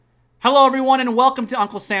Hello, everyone, and welcome to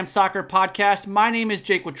Uncle Sam's Soccer Podcast. My name is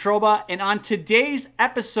Jake Watroba, and on today's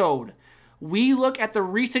episode, we look at the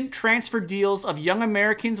recent transfer deals of young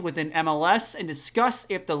Americans within MLS and discuss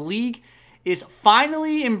if the league is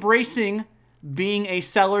finally embracing being a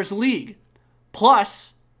seller's league.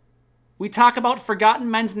 Plus, we talk about forgotten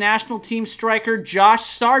men's national team striker Josh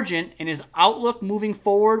Sargent and his outlook moving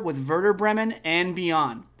forward with Werder Bremen and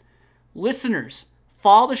beyond. Listeners,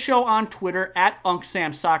 follow the show on Twitter at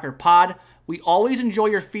UncSamSoccerPod. We always enjoy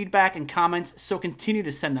your feedback and comments, so continue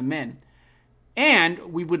to send them in.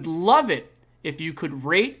 And we would love it if you could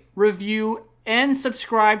rate, review, and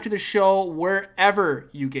subscribe to the show wherever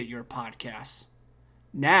you get your podcasts.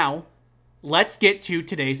 Now, let's get to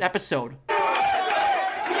today's episode.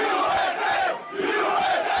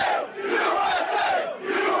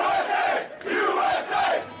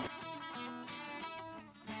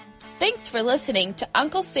 Thanks for listening to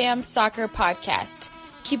Uncle Sam's Soccer Podcast,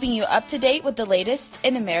 keeping you up to date with the latest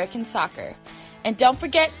in American soccer. And don't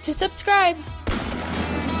forget to subscribe.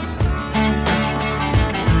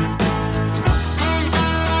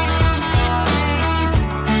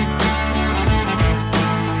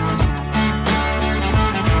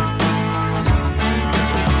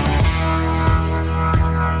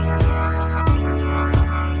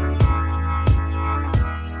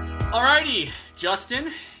 Alrighty,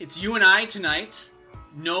 Justin, it's you and I tonight.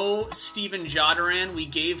 No Steven Jodorán. We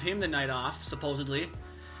gave him the night off, supposedly.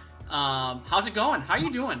 How's it going? How are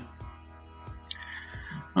you doing?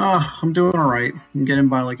 I'm doing all right. I'm getting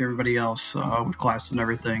by like everybody else with class and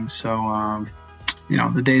everything. So,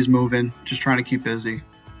 the day's moving. Just trying to keep busy.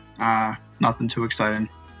 Nothing too exciting.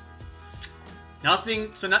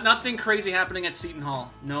 Nothing crazy happening at Seton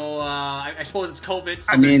Hall. No, I suppose it's COVID,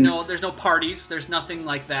 so there's no parties. There's nothing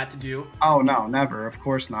like that to do. Oh no, never. Of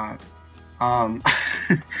course not.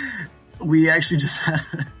 We actually just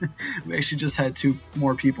had 2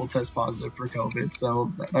 more people test positive for COVID,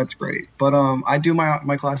 so that's great. But I do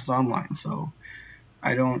my classes online, so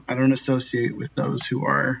I don't associate with those who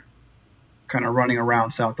are kind of running around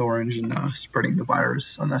South Orange and spreading the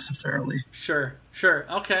virus unnecessarily. Sure.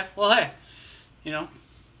 Okay. Well, hey.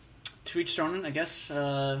 To each their own, I guess.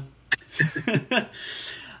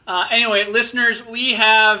 Anyway, listeners, we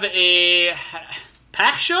have a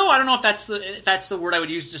pack show. I don't know if that's the word I would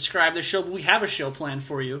use to describe the show, but we have a show planned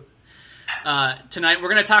for you tonight. We're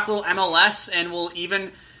going to talk a little MLS, and we'll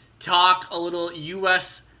even talk a little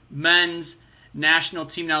U.S. men's national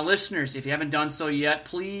team. Now, listeners, if you haven't done so yet,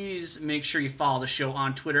 please make sure you follow the show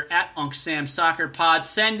on Twitter at UncSamSoccerPod.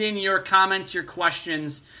 Send in your comments, your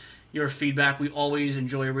questions, your feedback. We always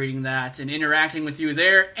enjoy reading that and interacting with you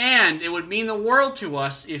there. And it would mean the world to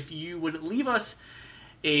us if you would leave us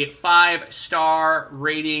a 5-star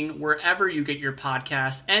rating wherever you get your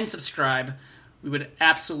podcasts and subscribe. We would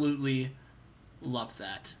absolutely love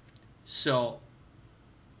that. So,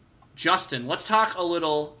 Justin, let's talk a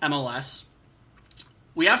little MLS.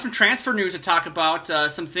 We have some transfer news to talk about.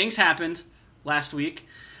 Some things happened last week.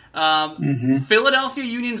 Philadelphia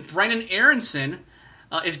Union's Brenden Aaronson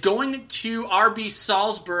is going to RB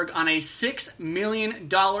Salzburg on a $6 million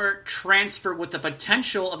transfer with the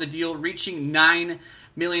potential of the deal reaching $9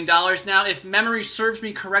 million. Now, if memory serves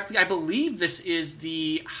me correctly, I believe this is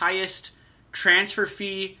the highest transfer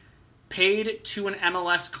fee paid to an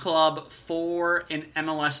MLS club for an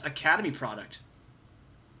MLS Academy product.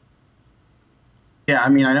 Yeah, I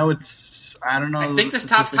mean, I don't know. I think this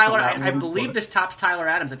tops Tyler. I believe this tops Tyler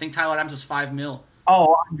Adams. I think Tyler Adams was $5 million.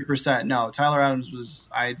 Oh, 100%. No, Tyler Adams was,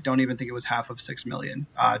 I don't even think it was half of $6 million,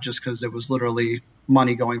 just because it was literally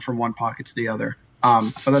money going from one pocket to the other.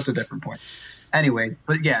 But that's a different point. Anyway,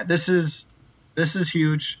 but yeah, this is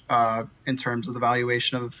huge in terms of the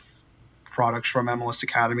valuation of products from MLS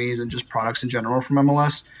academies and just products in general from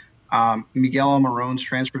MLS. Miguel Almirón's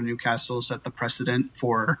transfer to Newcastle set the precedent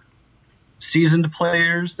for seasoned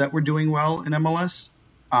players that were doing well in MLS.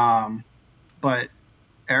 But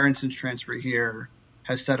Aaronson's transfer here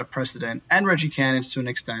has set a precedent, and Reggie Cannon's to an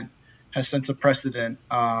extent has set a precedent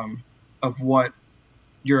of what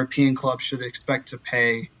European clubs should expect to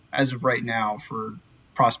pay as of right now for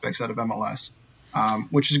prospects out of MLS,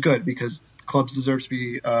 which is good because clubs deserve to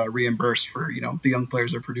be reimbursed for the young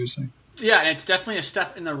players they're producing. Yeah, and it's definitely a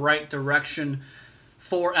step in the right direction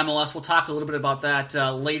for MLS. We'll talk a little bit about that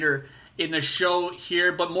later in the show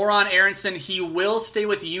here, but more on Aaronson. He will stay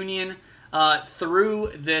with Union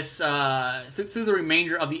through this through the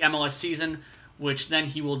remainder of the MLS season, which then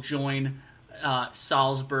he will join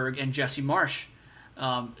Salzburg and Jesse Marsch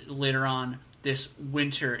later on this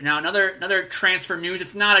winter. Now, another transfer news.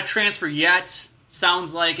 It's not a transfer yet.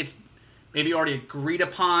 Sounds like it's maybe already agreed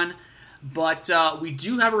upon. But we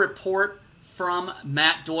do have a report from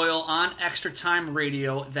Matt Doyle on Extra Time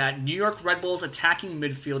Radio that New York Red Bulls attacking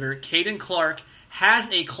midfielder Caden Clark has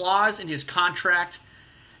a clause in his contract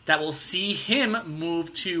that will see him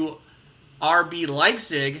move to RB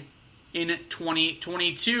Leipzig in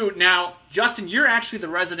 2022. Now, Justin, you're actually the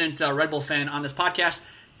resident Red Bull fan on this podcast.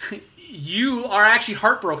 You are actually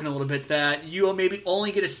heartbroken a little bit that you will maybe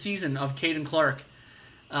only get a season of Caden Clark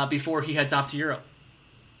before he heads off to Europe.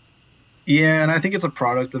 Yeah, and I think it's a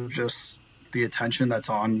product of just the attention that's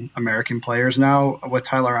on American players now. With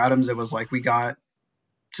Tyler Adams, it was like we got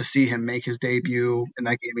to see him make his debut in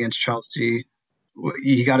that game against Chelsea.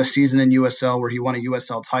 He got a season in USL where he won a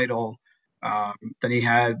USL title. Then he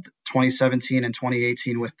had 2017 and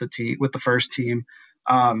 2018 with the first team.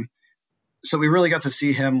 So we really got to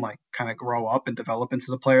see him like kind of grow up and develop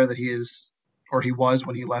into the player that he is, or he was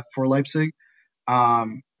when he left for Leipzig. I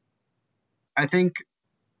think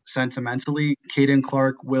sentimentally, Caden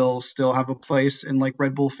Clark will still have a place in like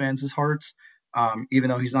Red Bull fans' hearts, even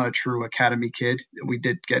though he's not a true academy kid. We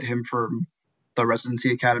did get him from the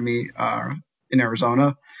residency academy in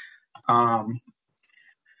Arizona. But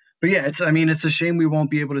yeah, it's a shame we won't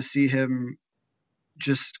be able to see him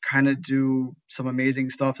just kind of do some amazing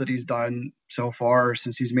stuff that he's done so far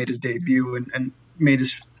since he's made his debut and made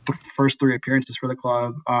his first 3 appearances for the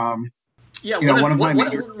club. Yeah,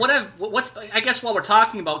 what's I guess while we're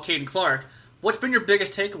talking about Caden Clark, what's been your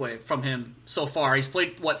biggest takeaway from him so far? He's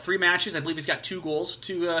played 3 matches. I believe he's got 2 goals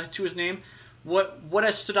to his name. What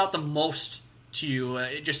has stood out the most to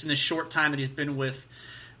you just in the short time that he's been with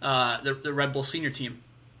the Red Bull senior team?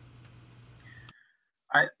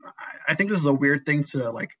 I think this is a weird thing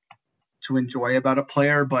to enjoy about a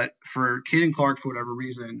player, but for Caden Clark, for whatever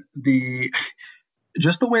reason,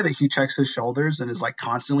 just the way that he checks his shoulders and is like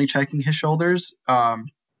constantly checking his shoulders,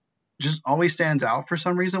 just always stands out for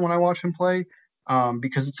some reason when I watch him play,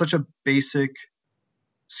 because it's such a basic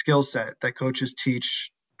skill set that coaches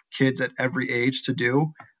teach kids at every age to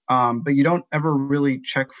do, but you don't ever really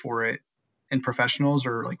check for it in professionals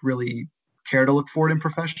or like really care to look for it in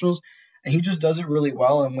professionals. And he just does it really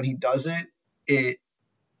well. And when he does it, it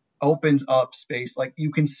opens up space. Like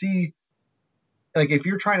you can see, like if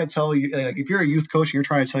you're trying to tell you, like if you're a youth coach and you're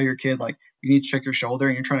trying to tell your kid, like you need to check your shoulder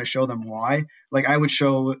and you're trying to show them why, like I would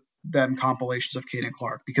show them compilations of Caden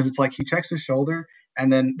Clark, because it's like he checks his shoulder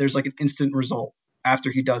and then there's like an instant result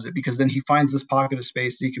after he does it, because then he finds this pocket of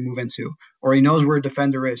space that he can move into, or he knows where a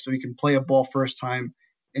defender is. So he can play a ball first time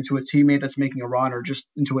into a teammate that's making a run, or just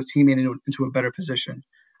into a teammate into a better position.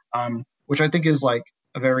 Which I think is like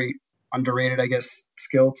a very underrated, I guess,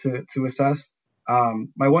 skill to assess.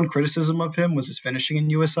 My one criticism of him was his finishing in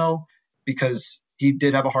USL, because he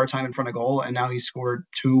did have a hard time in front of goal, and now he scored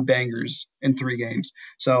 2 bangers in 3 games.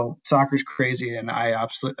 So soccer's crazy, and I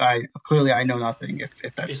know nothing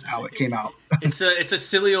if that's how it came out. It's a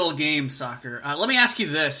silly old game, soccer. Let me ask you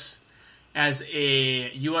this, as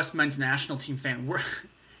a U.S. men's national team fan.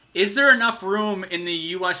 Is there enough room in the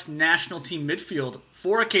U.S. national team midfield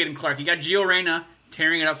for a Caden Clark? You got Gio Reyna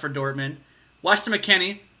tearing it up for Dortmund. Weston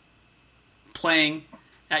McKennie playing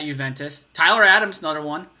at Juventus. Tyler Adams, another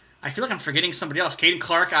one. I feel like I'm forgetting somebody else. Caden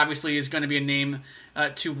Clark, obviously, is going to be a name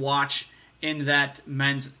to watch in that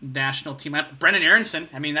men's national team. Brendan Aronson,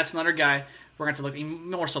 I mean, that's another guy we're going to look. He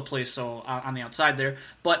more so plays so on the outside there.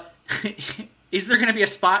 But is there going to be a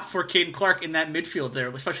spot for Caden Clark in that midfield there,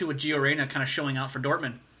 especially with Gio Reyna kind of showing out for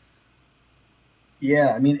Dortmund?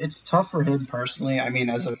 Yeah, I mean, it's tough for him personally. I mean,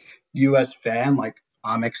 as a U.S. fan, like,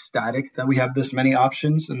 I'm ecstatic that we have this many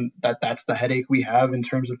options, and that's the headache we have in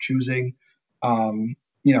terms of choosing,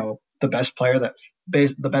 the best player,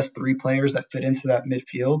 the best 3 players that fit into that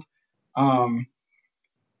midfield.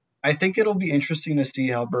 I think it'll be interesting to see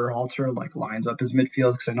how Berhalter lines up his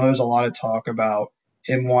midfield, because I know there's a lot of talk about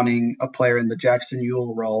him wanting a player in the Jackson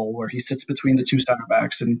Ewell role where he sits between the 2 center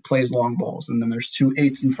backs and plays long balls, and then there's 2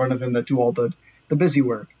 8s in front of him that do all the busy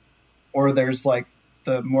work. Or there's like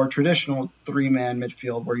the more traditional 3-man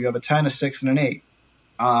midfield where you have a 10, a 6, and an 8.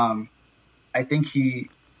 I think he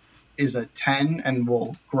is a 10 and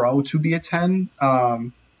will grow to be a 10.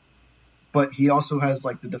 But he also has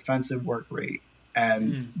like the defensive work rate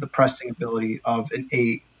and the pressing ability of an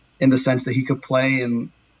 8, in the sense that he could play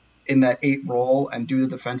in that 8 role and do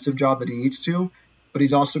the defensive job that he needs to. But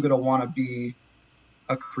he's also going to want to be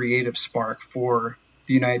a creative spark for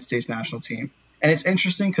the United States national team. And it's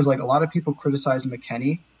interesting because, like, a lot of people criticize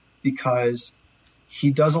McKennie because he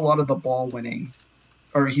does a lot of the ball winning,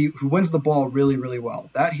 or he wins the ball really, really well.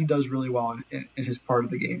 That he does really well in his part of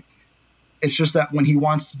the game. It's just that when he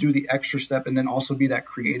wants to do the extra step and then also be that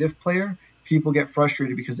creative player, people get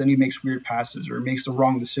frustrated because then he makes weird passes or makes the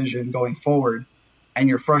wrong decision going forward, and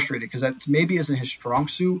you're frustrated because that maybe isn't his strong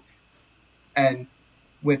suit. And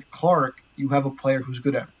with Clark, you have a player who's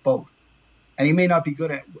good at both. And he may not be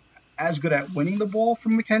as good at winning the ball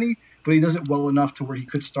from McKennie, but he does it well enough to where he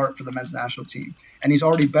could start for the men's national team. And he's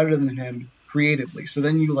already better than him creatively. So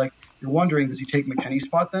then you're wondering, does he take McKennie's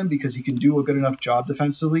spot then because he can do a good enough job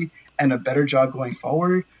defensively and a better job going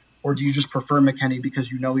forward? Or do you just prefer McKennie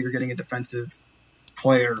because you know you're getting a defensive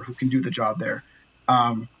player who can do the job there?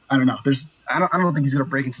 I don't know. I don't think he's going to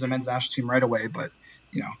break into the men's national team right away, but,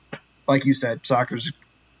 like you said, soccer's a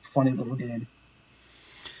funny little game.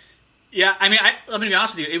 Yeah, I mean, let me be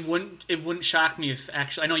honest with you. It wouldn't shock me if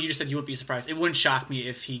actually. I know you just said you wouldn't be surprised. It wouldn't shock me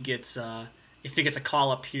if he gets a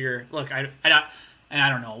call up here. Look, I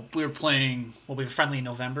don't know. We have a friendly in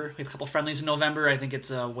November. We have a couple friendlies in November. I think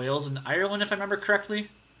it's Wales and Ireland, if I remember correctly.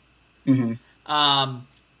 Mm-hmm.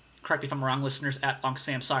 Correct me if I'm wrong, listeners at Unc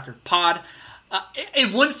Sam Soccer Pod.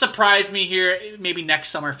 It wouldn't surprise me here. Maybe next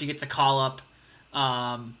summer if he gets a call up.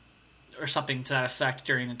 Or something to that effect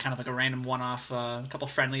during kind of like a random one-off, a couple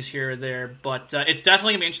friendlies here or there. But it's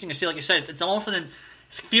definitely going to be interesting to see. Like you said, it's almost it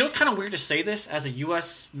feels kind of weird to say this as a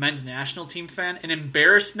U.S. men's national team fan. An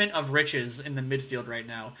embarrassment of riches in the midfield right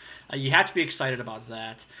now. You have to be excited about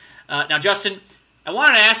that. Now, Justin, I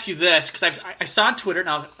wanted to ask you this because I saw on Twitter.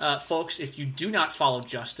 Now, folks, if you do not follow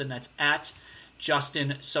Justin, that's at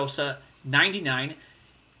Justin Sosa 99.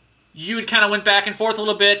 You had kind of went back and forth a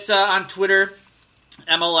little bit on Twitter.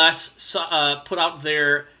 MLS put out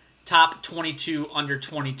their top 22 under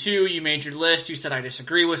 22. You made your list. You said I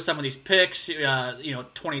disagree with some of these picks,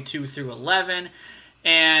 22 through 11.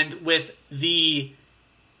 And with the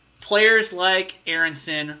players like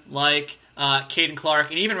Aronson, like Caden Clark,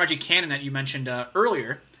 and even Reggie Cannon that you mentioned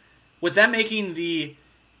earlier, with them making the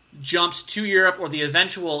jumps to Europe or the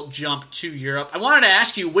eventual jump to Europe, I wanted to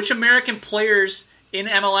ask you, which American players in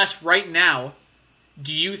MLS right now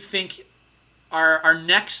do you think are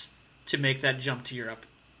next to make that jump to Europe?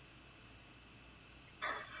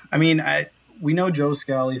 I mean, we know Joe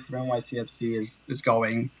Scally from NYCFC is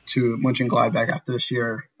going to Mönchengladbach after this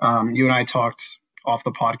year. You and I talked off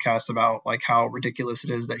the podcast about like how ridiculous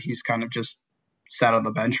it is that he's kind of just sat on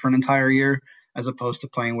the bench for an entire year as opposed to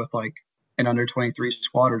playing with like an under 23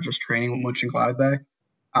 squad or just training with Mönchengladbach.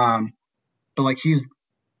 But like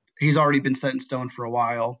he's already been set in stone for a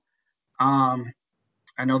while.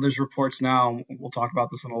 I know there's reports now, we'll talk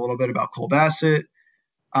about this in a little bit, about Cole Bassett.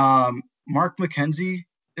 Mark McKenzie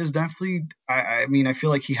is definitely, I mean, I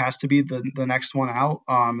feel like he has to be the next one out,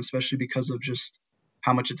 especially because of just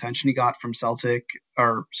how much attention he got from Celtic,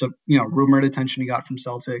 rumored attention he got from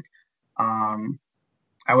Celtic. I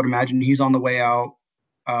would imagine he's on the way out.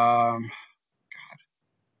 God,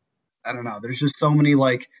 I don't know. There's just so many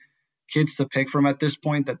like kids to pick from at this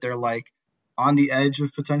point that they're like on the edge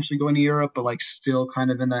of potentially going to Europe, but like still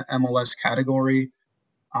kind of in that MLS category.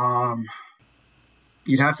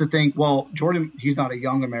 You'd have to think, well, Jordan, he's not a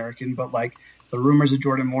young American, but like the rumors of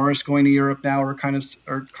Jordan Morris going to Europe now are kind of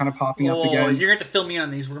popping up again. You're going to have to fill me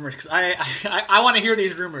on these rumors because I want to hear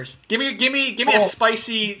these rumors. Give me a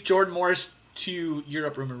spicy Jordan Morris to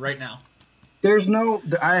Europe rumor right now.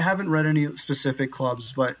 I haven't read any specific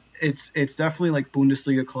clubs, but it's definitely like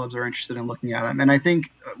Bundesliga clubs are interested in looking at him. And I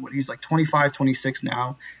think he's like 25, 26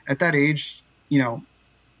 now. At that age,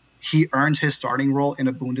 he earned his starting role in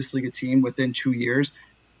a Bundesliga team within 2 years.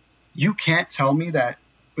 You can't tell me that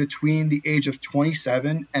between the age of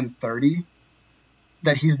 27 and 30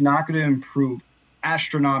 that he's not going to improve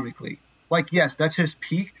astronomically. Like, yes, that's his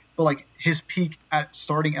peak, but like his peak at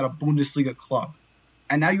starting at a Bundesliga club.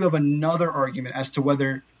 And now you have another argument as to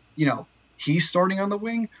whether, he's starting on the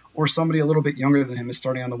wing or somebody a little bit younger than him is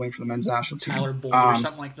starting on the wing for the men's national team. Tyler Boyd or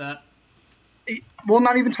something like that. Well,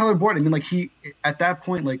 not even Tyler Boyd. I mean, like he, at that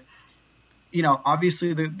point, like,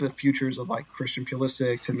 obviously the futures of like Christian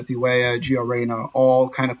Pulisic, Timothy Weah, Gio Reyna all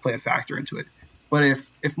kind of play a factor into it. But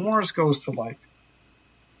if Morris goes to like,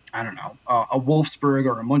 I don't know, a Wolfsburg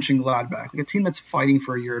or a Mönchengladbach, like a team that's fighting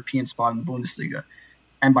for a European spot in the Bundesliga,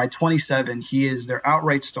 and by 27, he is their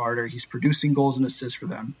outright starter, he's producing goals and assists for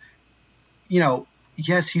them.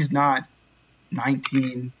 Yes, he's not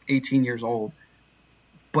 19, 18 years old,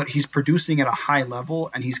 but he's producing at a high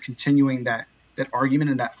level and he's continuing that argument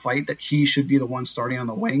and that fight that he should be the one starting on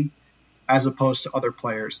the wing as opposed to other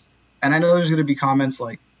players. And I know there's going to be comments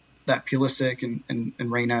like that Pulisic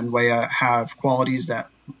and Reyna and Weah have qualities that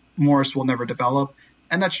Morris will never develop.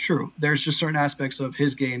 And that's true. There's just certain aspects of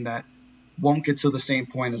his game that won't get to the same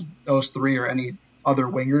point as those three or any other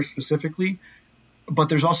wingers specifically. But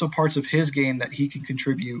there's also parts of his game that he can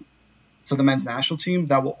contribute to the men's national team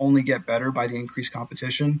that will only get better by the increased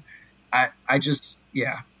competition. I just,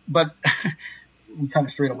 yeah. But we kind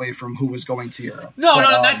of strayed away from who was going to Europe. No,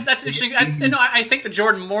 that's interesting. I think the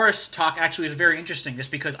Jordan Morris talk actually is very interesting,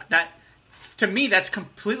 just because that, to me, that's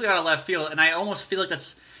completely out of left field, and I almost feel like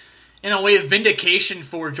that's, in a way, a vindication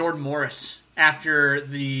for Jordan Morris after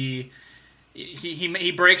he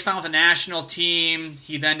breaks down with the national team.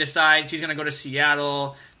 He then decides he's going to go to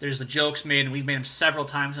Seattle. There's the jokes made, and we've made him several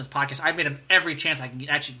times in this podcast. I've made him every chance I can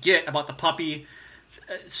actually get about the puppy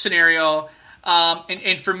scenario.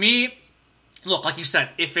 And for me, look, like you said,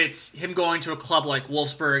 if it's him going to a club like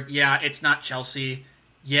Wolfsburg, yeah, it's not Chelsea.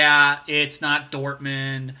 Yeah, it's not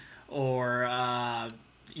Dortmund or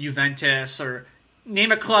Juventus, or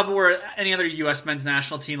name a club where any other U.S. men's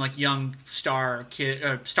national team, like young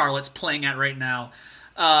starlets playing at right now.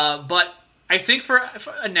 But I think for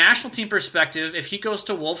a national team perspective, if he goes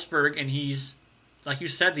to Wolfsburg and he's, like you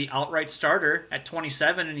said, the outright starter at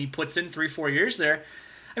 27 and he puts in 3-4 years there.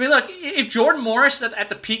 I mean, look, if Jordan Morris at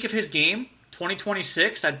the peak of his game,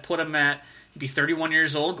 2026, I'd put him at, he'd be 31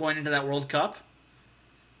 years old going into that World Cup.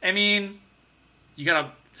 I mean,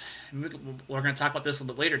 we're going to talk about this a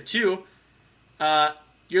little bit later too.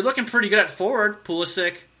 You're looking pretty good at forward.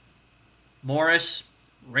 Pulisic, Morris,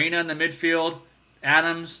 Reyna in the midfield,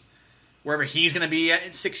 Adams, wherever he's going to be at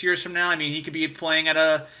in 6 years from now. I mean, he could be playing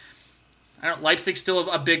at Leipzig's still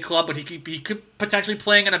a big club, but he could potentially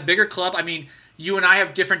playing at a bigger club. I mean, you and I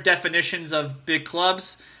have different definitions of big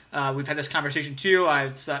clubs. We've had this conversation too.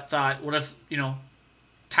 I've thought, what if,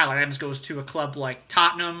 Tyler Adams goes to a club like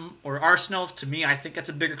Tottenham or Arsenal? To me, I think that's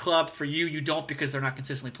a bigger club. For you, you don't, because they're not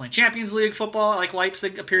consistently playing Champions League football like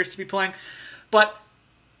Leipzig appears to be playing. But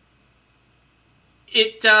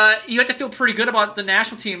you have to feel pretty good about the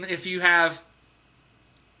national team if you have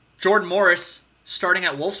Jordan Morris starting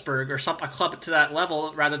at Wolfsburg or a club to that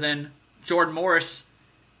level, rather than Jordan Morris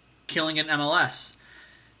killing in MLS.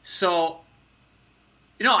 So,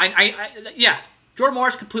 Jordan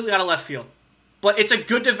Morris completely out of left field. But it's a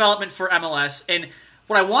good development for MLS. And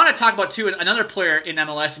what I want to talk about, too, another player in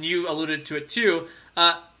MLS, and you alluded to it, too,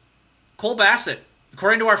 Cole Bassett.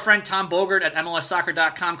 According to our friend Tom Bogert at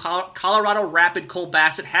MLSsoccer.com, Colorado Rapid Cole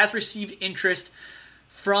Bassett has received interest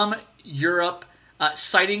from Europe,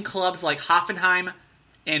 citing clubs like Hoffenheim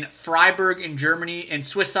and Freiburg in Germany and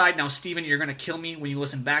Swiss side. Now, Steven, you're going to kill me when you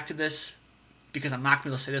listen back to this, because I'm not going to be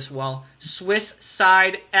able to say this well. Swiss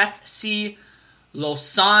side FC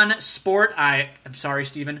Lausanne Sport, I'm sorry,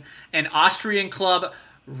 Steven, and Austrian club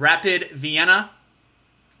Rapid Vienna.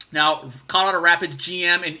 Now, Colorado Rapids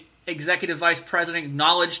GM and Executive Vice President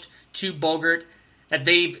acknowledged to Bogert that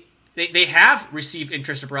they have received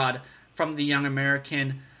interest abroad from the young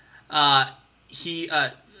American. Padridge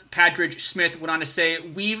Smith went on to say,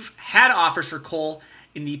 "We've had offers for Cole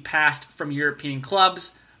in the past from European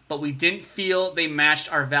clubs, but we didn't feel they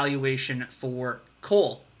matched our valuation for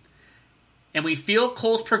Cole. And we feel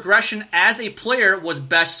Cole's progression as a player was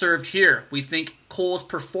best served here. We think Cole's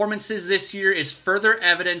performances this year is further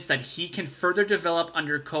evidence that he can further develop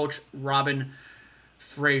under coach Robin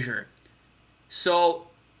Fraser." So,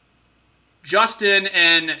 Justin,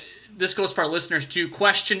 and this goes for our listeners too,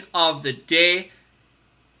 question of the day.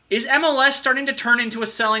 Is MLS starting to turn into a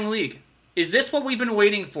selling league? Is this what we've been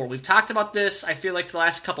waiting for? We've talked about this, I feel like, for the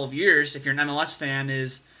last couple of years, if you're an MLS fan,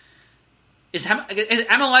 is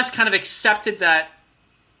MLS kind of accepted that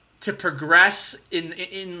to progress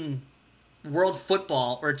in world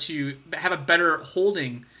football, or to have a better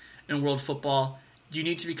holding in world football, do you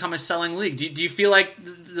need to become a selling league? Do you feel like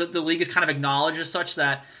the league is kind of acknowledged as such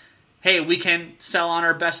that, hey, we can sell on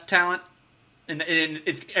our best talent and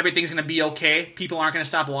everything's going to be okay? People aren't going to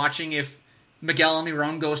stop watching if Miguel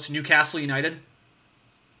Almiron goes to Newcastle United?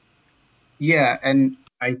 Yeah, and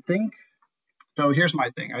I think... So here's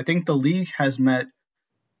my thing. I think the league has met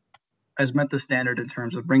the standard in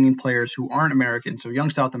terms of bringing players who aren't American, so young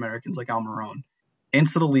South Americans like Almiron,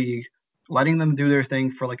 into the league, letting them do their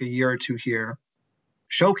thing for like a year or two here,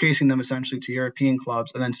 showcasing them essentially to European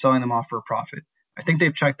clubs, and then selling them off for a profit. I think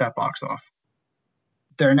they've checked that box off.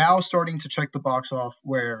 They're now starting to check the box off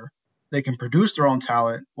where they can produce their own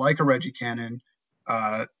talent, like a Reggie Cannon,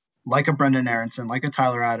 like a Brendan Aronson, like a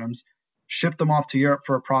Tyler Adams, ship them off to Europe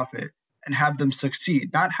for a profit, and have them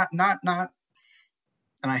succeed. Not,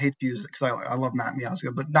 and I hate to use it because I love Matt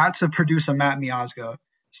Miazga, but not to produce a Matt Miazga,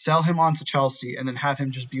 sell him on to Chelsea, and then have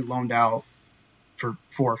him just be loaned out for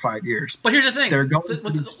 4 or 5 years. But here's the thing.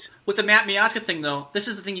 With the Matt Miazga thing, though, this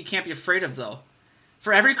is the thing you can't be afraid of, though.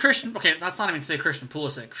 For every Christian... Okay, let's not even say Christian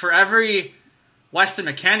Pulisic. For every Weston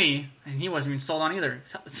McKennie, and he wasn't even sold on either.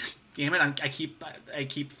 Damn it, I keep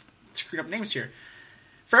screwing up names here.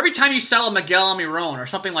 for every time you sell a Miguel Almiron or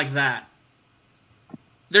something like that,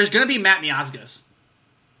 there's going to be Matt Miazgas.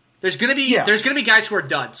 There's going to be guys who are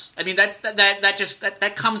duds. I mean,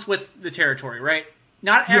 that comes with the territory, right?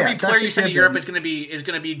 Not every player you send to Europe is going to be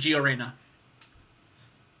Gio Reyna.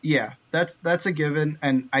 Yeah, that's a given,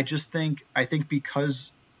 and I think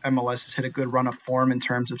because MLS has hit a good run of form in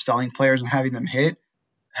terms of selling players and having them hit,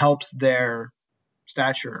 helps their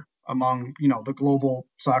stature among the global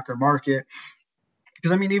soccer market.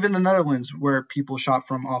 Because I mean, even the Netherlands, where people shop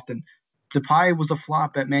from often, Depay was a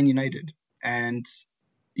flop at Man United, and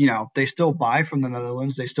they still buy from the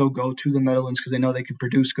Netherlands. They still go to the Netherlands because they know they can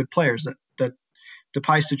produce good players. That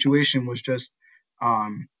Depay situation was just a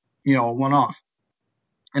one-off.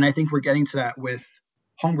 And I think we're getting to that with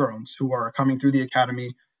homegrowns who are coming through the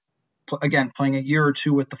academy, again, playing a year or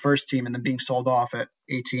two with the first team and then being sold off at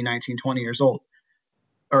 18, 19, 20 years old,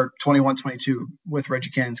 or 21, 22 with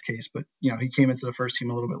Reggie Cannon's case. But, he came into the first team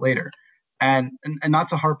a little bit later. And not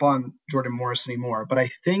to harp on Jordan Morris anymore, but I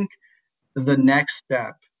think the next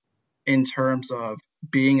step in terms of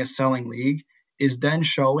being a selling league is then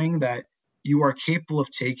showing that you are capable of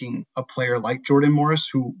taking a player like Jordan Morris,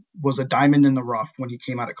 who was a diamond in the rough when he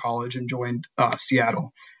came out of college and joined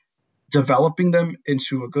Seattle, developing them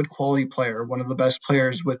into a good quality player, one of the best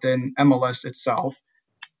players within MLS itself,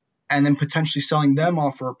 and then potentially selling them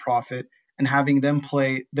off for a profit and having them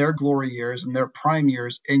play their glory years and their prime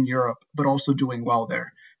years in Europe, but also doing well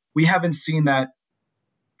there. We haven't seen that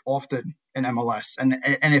often in MLS. And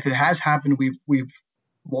if it has happened, we've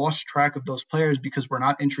lost track of those players because we're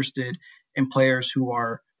not interested in players who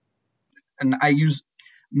are, and I use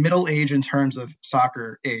middle age in terms of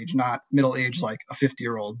soccer age, not middle age like a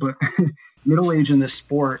 50-year-old, but middle age in this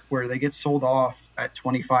sport where they get sold off at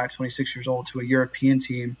 25, 26 years old to a European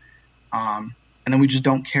team. And then we just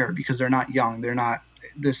don't care because they're not young. They're not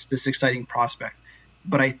this exciting prospect.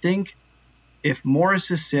 But I think if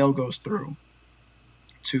Morris's sale goes through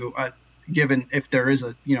to given if there is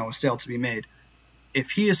a sale to be made,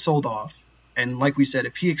 if he is sold off, and like we said,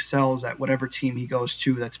 if he excels at whatever team he goes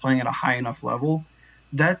to that's playing at a high enough level,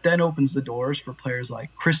 that then opens the doors for players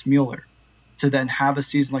like Chris Mueller to then have a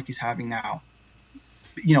season like he's having now,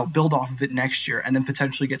 build off of it next year, and then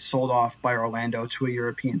potentially get sold off by Orlando to a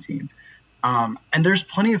European team. And there's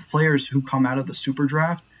plenty of players who come out of the Super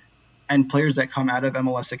Draft and players that come out of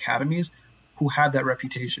MLS academies who have that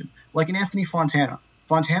reputation, like an Anthony Fontana.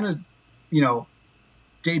 Fontana,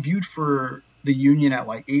 debuted for the Union at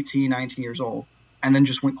like 18, 19 years old, and then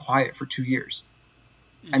just went quiet for 2 years.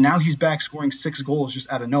 And now he's back scoring 6 goals just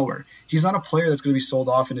out of nowhere. He's not a player that's going to be sold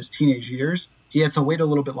off in his teenage years. He had to wait a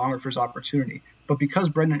little bit longer for his opportunity. But because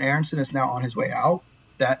Brendan Aronson is now on his way out,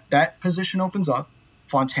 that position opens up.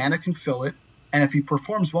 Fontana can fill it. And if he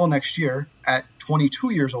performs well next year at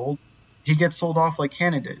 22 years old, he gets sold off like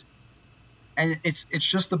Cannon did. And it's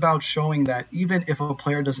just about showing that even if a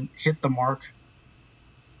player doesn't hit the mark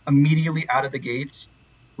immediately out of the gates,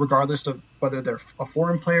 regardless of whether they're a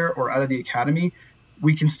foreign player or out of the academy,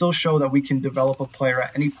 we can still show that we can develop a player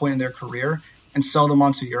at any point in their career and sell them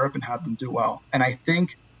onto Europe and have them do well. And I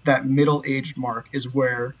think that middle-aged mark is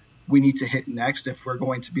where we need to hit next if we're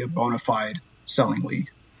going to be a bona fide selling league.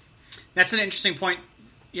 That's an interesting point,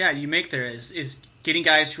 you make there is getting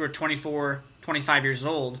guys who are 24, 25 years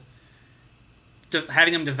old,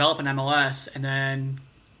 having them develop in MLS, and then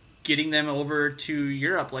getting them over to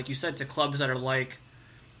Europe, like you said, to clubs that are like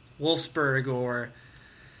Wolfsburg or,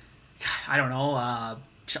 I don't know,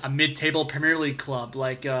 a mid-table Premier League club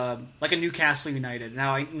like a Newcastle United.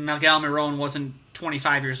 Now, Miguel Almiron wasn't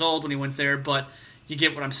 25 years old when he went there, but you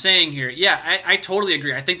get what I'm saying here. Yeah, I totally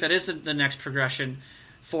agree. I think that is the next progression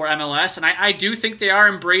for MLS, and I do think they are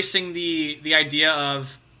embracing the idea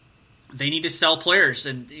of they need to sell players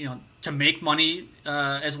and to make money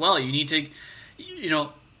as well. You need to,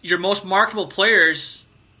 your most marketable players.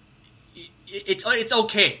 It's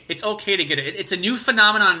okay. It's okay to get it. It's a new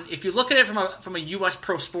phenomenon. If you look at it from a U.S.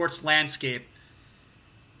 pro sports landscape,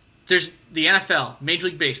 there's the NFL, Major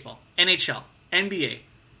League Baseball, NHL, NBA.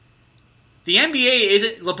 The NBA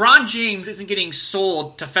isn't. LeBron James isn't getting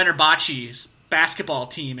sold to Fenerbahce's basketball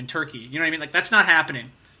team in Turkey. You know what I mean? Like, that's not happening.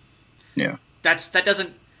 Yeah. That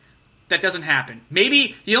doesn't happen.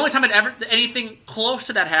 Maybe the only time anything close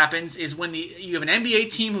to that happens is when you have an NBA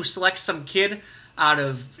team who selects some kid out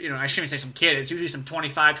of, I shouldn't say some kid, it's usually some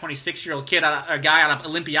 25, 26-year-old kid, a guy out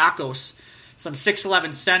of Olympiacos, some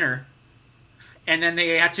 6'11 center, and then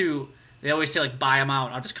they always say, like, buy him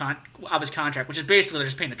out of his contract, which is basically they're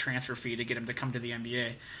just paying the transfer fee to get him to come to the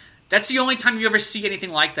NBA. That's the only time you ever see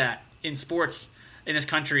anything like that in sports in this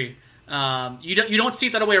country. You don't see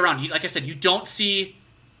it the other way around. Like I said, you don't see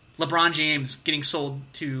LeBron James getting sold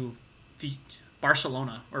to the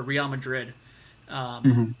Barcelona or Real Madrid.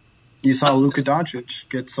 You saw Luka Doncic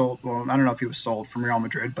get sold. Well, I don't know if he was sold from Real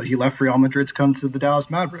Madrid, but he left Real Madrid to come to the Dallas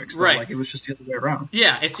Mavericks. So, right. It was just the other way around.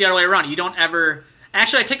 Yeah, it's the other way around. You don't ever...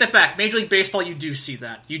 Actually, I take that back. Major League Baseball, you do see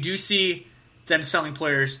that. You do see them selling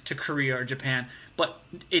players to Korea or Japan, but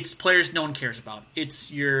it's players no one cares about. It's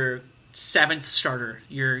your seventh starter.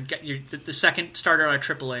 The second starter on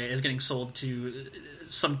AAA is getting sold to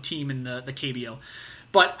some team in the KBO.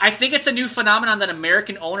 But I think it's a new phenomenon that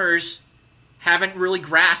American owners haven't really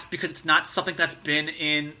grasped because it's not something that's been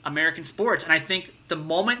in American sports. And I think the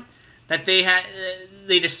moment that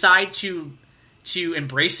they decide to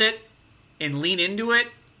embrace it and lean into it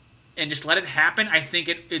and just let it happen, I think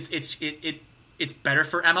it's better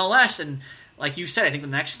for MLS. And like you said, I think the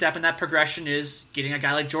next step in that progression is getting a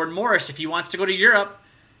guy like Jordan Morris. If he wants to go to Europe,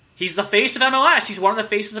 he's the face of MLS. He's one of the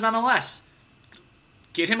faces of MLS.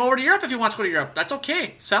 Get him over to Europe if he wants to go to Europe. That's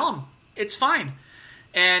okay. Sell him. It's fine.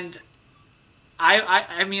 And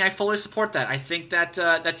I mean, I fully support that. I think that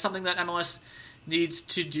that's something that MLS needs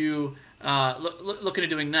to do. Look into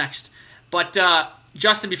doing next. But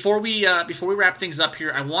Justin, before we wrap things up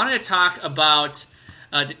here, I wanted to talk about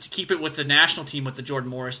to keep it with the national team with the Jordan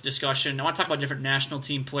Morris discussion. I want to talk about a different national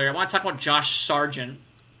team player. I want to talk about Josh Sargent.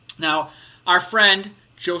 Now, our friend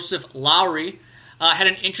Joseph Lowry had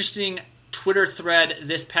an interesting Twitter thread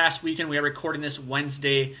this past weekend. We are recording this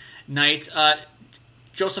Wednesday night.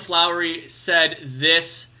 Joseph Lowry said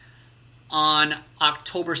this on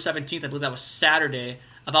October 17th, I believe that was Saturday,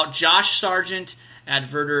 about Josh Sargent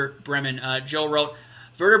at Werder Bremen. Joe wrote,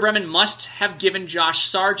 Werder Bremen must have given Josh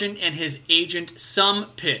Sargent and his agent some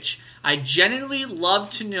pitch. I genuinely love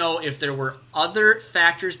to know if there were other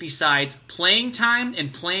factors besides playing time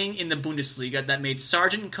and playing in the Bundesliga that made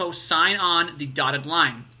Sargent and co. sign on the dotted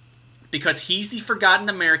line. Because he's the forgotten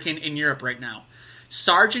American in Europe right now.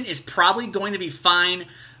 Sargent is probably going to be fine,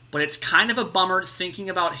 but it's kind of a bummer thinking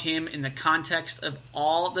about him in the context of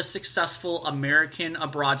all the successful American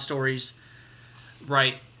abroad stories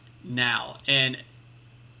right now. And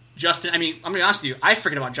Justin, I mean, I'm going to be honest with you, I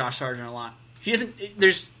forget about Josh Sargent a lot.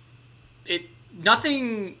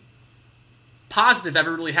 Nothing positive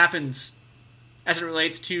ever really happens as it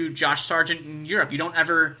relates to Josh Sargent in Europe. You don't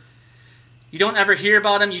ever hear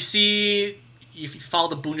about him. You see, if you follow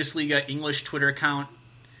the Bundesliga English Twitter account,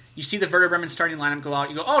 you see the Werder Bremen starting lineup go out.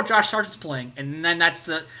 You go, oh, Josh Sargent's playing, and then that's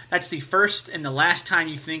the first and the last time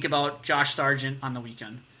you think about Josh Sargent on the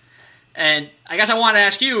weekend. And I guess I want to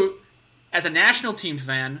ask you, as a national team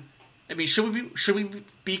fan, I mean, should we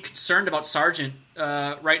be concerned about Sargent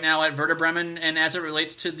right now at Werder Bremen and as it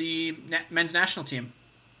relates to the men's national team?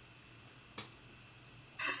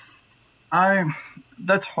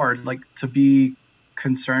 That's hard. To be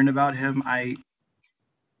concerned about him,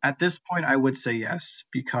 at this point I would say yes,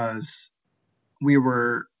 because we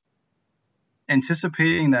were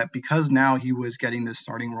anticipating that because now he was getting this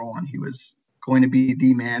starting role and he was going to be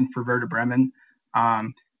the man for Werder Bremen,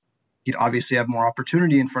 he'd obviously have more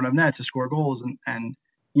opportunity in front of net to score goals and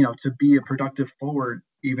to be a productive forward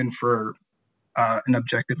even for an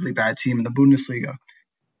objectively bad team in the Bundesliga.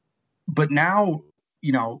 But now,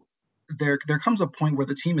 there comes a point where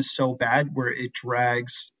the team is so bad where it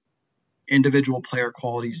drags individual player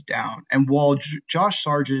qualities down. And while Josh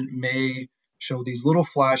Sargent may show these little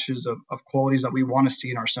flashes of qualities that we want to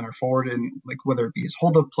see in our center forward, and whether it be his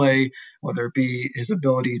hold-up play, whether it be his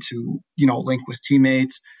ability to link with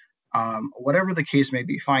teammates, whatever the case may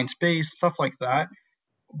be, find space, stuff like that.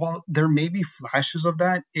 While there may be flashes of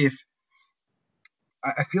that,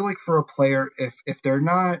 I feel like for a player, if they're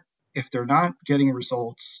not getting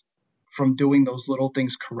results from doing those little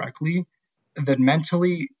things correctly, then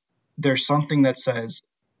mentally there's something that says,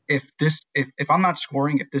 if I'm not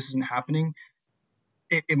scoring, if this isn't happening,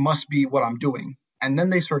 it must be what I'm doing. And then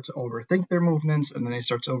they start to overthink their movements, and then they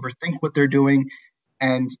start to overthink what they're doing.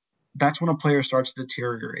 And that's when a player starts to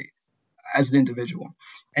deteriorate as an individual.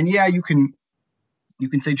 And yeah, you can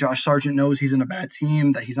say Josh Sargent knows he's in a bad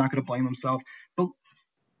team, that he's not going to blame himself. But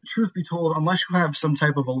truth be told, unless you have some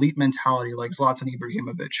type of elite mentality like Zlatan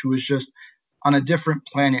Ibrahimovic, who is just on a different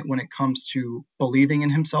planet when it comes to believing in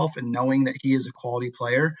himself and knowing that he is a quality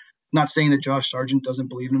player. Not saying that Josh Sargent doesn't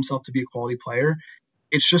believe in himself to be a quality player.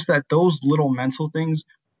 It's just that those little mental things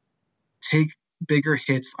take bigger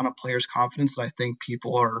hits on a player's confidence that I think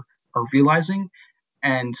people are realizing.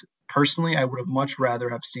 And personally, I would have much rather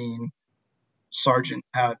have seen Sargent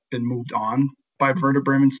have been moved on by Werder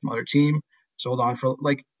Bremen, some other team, sold on for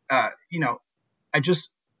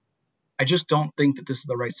I just don't think that this is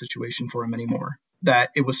the right situation for him anymore. That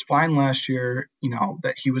it was fine last year,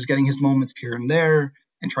 that he was getting his moments here and there,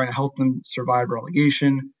 and trying to help them survive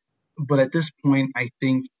relegation. But at this point, I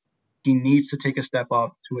think he needs to take a step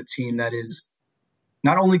up to a team that is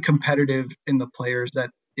not only competitive in the players that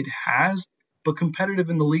it has, but competitive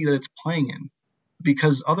in the league that it's playing in.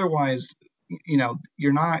 Because otherwise,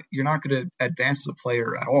 you're not going to advance as a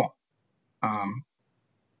player at all.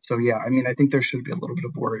 So yeah, I mean, I think there should be a little bit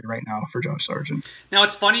of worry right now for Josh Sargent. Now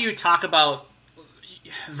it's funny you talk about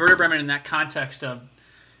Werder Bremen in that context of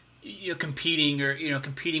competing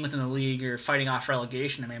within the league or fighting off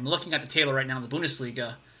relegation. I mean, I'm looking at the table right now in the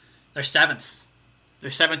Bundesliga. They're seventh.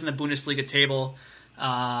 They're seventh in the Bundesliga table.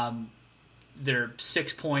 They're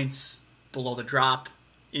 6 points below the drop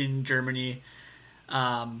in Germany.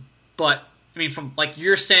 But I mean, from like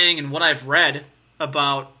you're saying and what I've read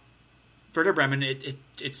about Werder Bremen,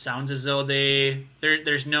 it sounds as though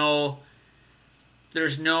there's no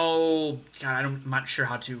God, I'm not sure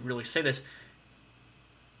how to really say this.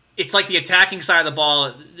 It's like the attacking side of the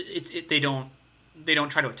ball. They don't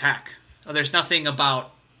try to attack. There's nothing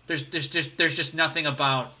about there's just nothing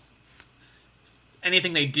about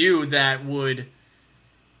anything they do that would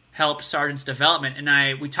help Sargent's development.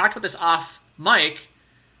 And we talked about this off mic,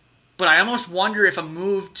 but I almost wonder if a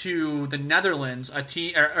move to the Netherlands,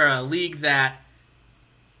 a league that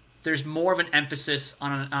there's more of an emphasis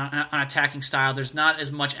on attacking style. There's not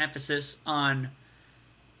as much emphasis on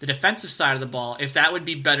the defensive side of the ball, if that would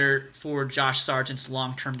be better for Josh Sargent's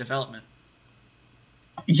long-term development.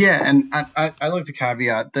 Yeah, and I like to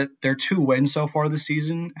caveat that their 2 wins so far this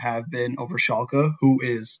season have been over Schalke, who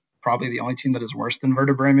is probably the only team that is worse than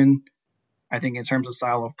Werder Bremen, I think, in terms of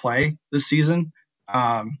style of play this season.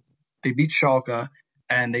 They beat Schalke,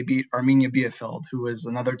 and they beat Arminia Bielefeld, who is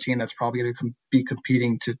another team that's probably going to be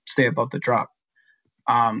competing to stay above the drop.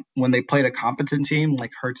 When they played a competent team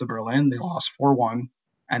like Hertha Berlin, they lost 4-1.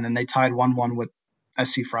 And then they tied 1-1 with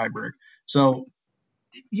SC Freiburg. So,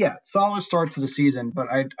 yeah, solid start to the season. But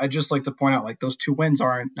I just like to point out, like, those 2 wins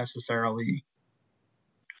aren't necessarily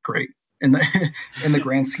great in the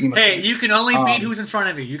grand scheme of things. Hey, you can only beat who's in front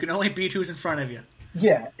of you. You can only beat who's in front of you.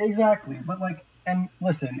 Yeah, exactly. But, like, and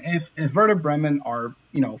listen, if Werder Bremen are,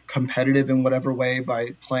 competitive in whatever way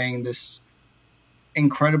by playing this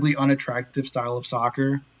incredibly unattractive style of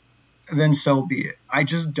soccer, then so be it. I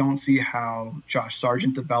just don't see how Josh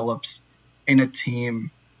Sargent develops in a team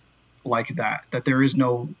like that there is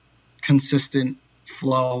no consistent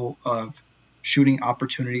flow of shooting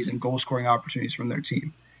opportunities and goal-scoring opportunities from their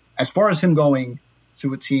team. As far as him going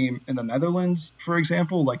to a team in the Netherlands, for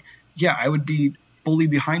example, like, yeah, I would be fully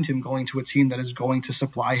behind him going to a team that is going to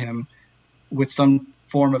supply him with some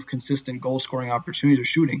form of consistent goal-scoring opportunities or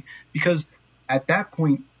shooting. Because at that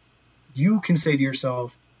point, you can say to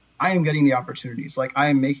yourself, I am getting the opportunities. Like, I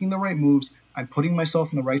am making the right moves. I'm putting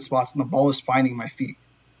myself in the right spots, and the ball is finding my feet.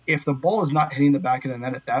 If the ball is not hitting the back of the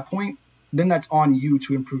net at that point, then that's on you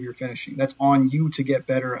to improve your finishing. That's on you to get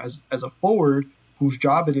better as a forward whose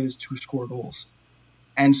job it is to score goals.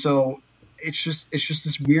 And so it's just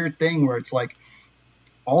this weird thing where it's like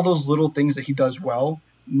all those little things that he does well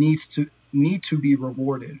need to be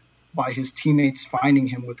rewarded by his teammates finding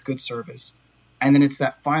him with good service. And then it's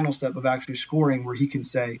that final step of actually scoring where he can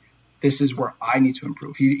say, this is where I need to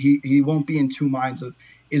improve. He won't be in 2 minds of,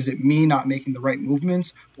 is it me not making the right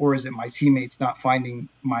movements or is it my teammates not finding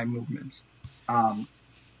my movements? I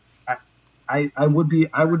would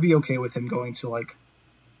be okay with him going to like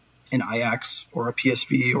an Ajax or a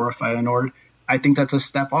PSV or a Feyenoord. I think that's a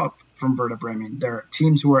step up from Werder Bremen. There are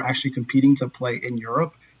teams who are actually competing to play in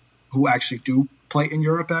Europe, who actually do play in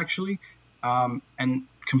Europe actually, and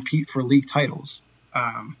compete for league titles.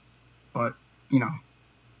 But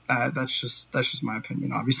that's just my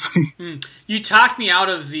opinion, obviously. You talked me out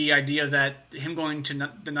of the idea that him going to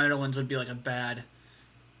the Netherlands would be like a bad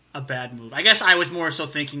move. I guess I was more so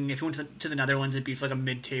thinking if he went to the Netherlands, it'd be for like a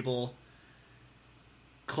mid-table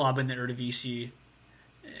club in the Eredivisie.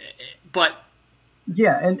 But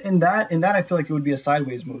yeah, and that I feel like it would be a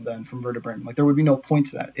sideways move then from Werder Bremen. Like there would be no point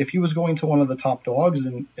to that. If he was going to one of the top dogs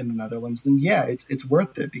in the Netherlands, then yeah, it's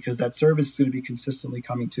worth it because that service is going to be consistently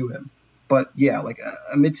coming to him. But yeah, like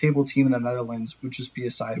a mid-table team in the Netherlands would just be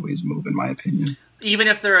a sideways move, in my opinion. Even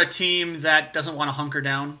if they're a team that doesn't want to hunker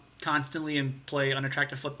down constantly and play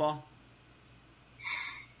unattractive football?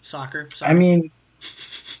 Soccer? I mean,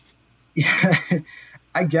 yeah,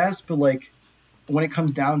 I guess, but like when it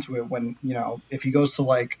comes down to it, when, if he goes to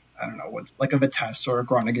like, I don't know, what's like a Vitesse or a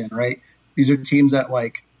Groningen, right? These are teams that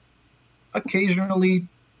like occasionally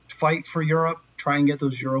fight for Europe, try and get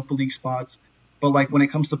those Europa League spots. But like when it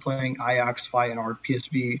comes to playing Ajax, Feyenoord,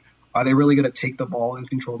 PSV, are they really going to take the ball and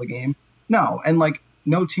control the game? No. And like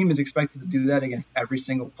no team is expected to do that against every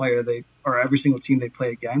single player every single team they play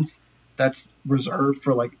against. That's reserved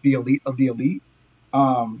for like the elite of the elite.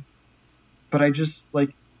 But I just like,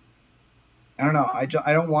 I don't know. I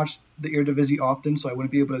don't watch the Eredivisie often, so I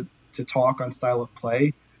wouldn't be able to talk on style of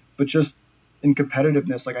play. But just in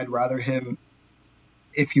competitiveness, like I'd rather him,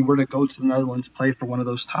 if he were to go to the Netherlands, play for one of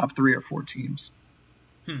those top 3 or 4 teams.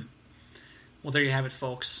 Well, there you have it,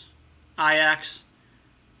 folks. Ajax,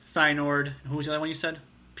 Feyenoord, who was the other one you said?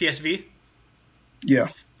 PSV? Yeah.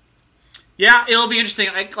 Yeah, it'll be interesting.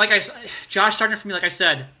 Josh Sargent, for me, like I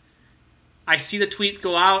said, I see the tweet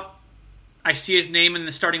go out. I see his name in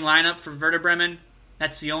the starting lineup for Werder Bremen.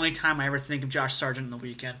 That's the only time I ever think of Josh Sargent in the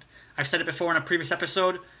weekend. I've said it before in a previous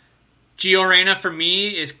episode. Gio Reyna, for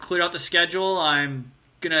me, is cleared out the schedule. I'm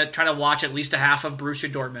going to try to watch at least a half of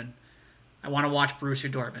Borussia Dortmund. I want to watch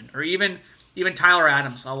Borussia Dortmund. Or even Tyler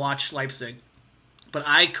Adams. I'll watch Leipzig. But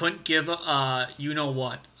I couldn't give a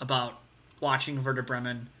you-know-what about watching Werder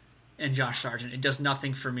Bremen and Josh Sargent. It does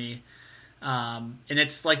nothing for me. And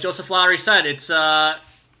it's like Joseph Lowry said, it's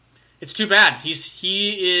too bad. He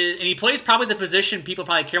is, and he plays probably the position people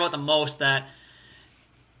probably care about the most, that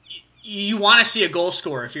you want to see a goal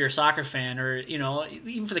scorer if you're a soccer fan, or, you know,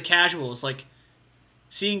 even for the casuals, like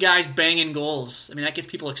seeing guys banging goals. I mean, that gets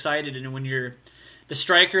people excited. And when you're the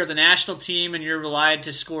striker of the national team and you're relied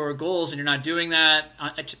to score goals and you're not doing that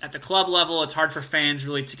at the club level, it's hard for fans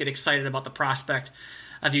really to get excited about the prospect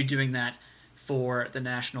of you doing that for the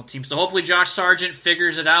national team. So hopefully Josh Sargent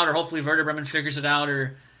figures it out, or hopefully Werder Bremen figures it out,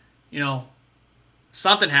 or, you know,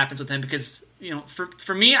 something happens with him, because, you know,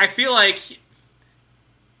 for me, I feel like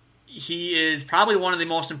he is probably one of the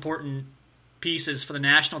most important pieces for the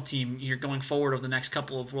national team here going forward over the next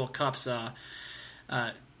couple of World Cups,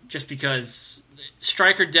 just because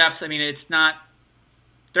striker depth, I mean,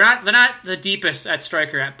 they're not the deepest at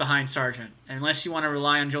striker behind Sargent. And unless you want to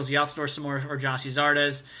rely on Josie Altidore some more, or Jossie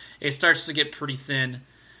Zardes, it starts to get pretty thin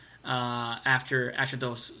after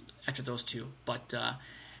those two. But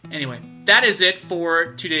anyway, that is it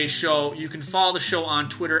for today's show. You can follow the show on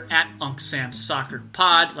Twitter at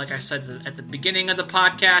UncSamSoccerPod. Like I said at the beginning of the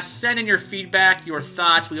podcast, send in your feedback, your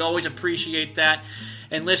thoughts. We always appreciate that.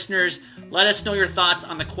 And listeners, let us know your thoughts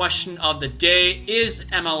on the question of the day: is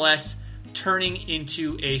MLS turning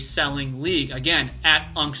into a selling league? Again,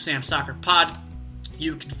 at UncSamSoccerPod.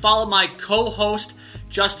 You can follow my co-host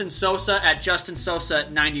Justin Sosa at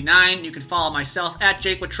JustinSosa99. You can follow myself at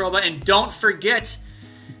Jake Watroba. And don't forget,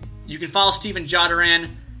 you can follow Steven Jodaran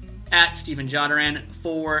at Steven Jodaran.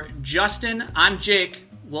 For Justin, I'm Jake.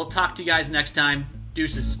 We'll talk to you guys next time.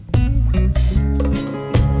 Deuces.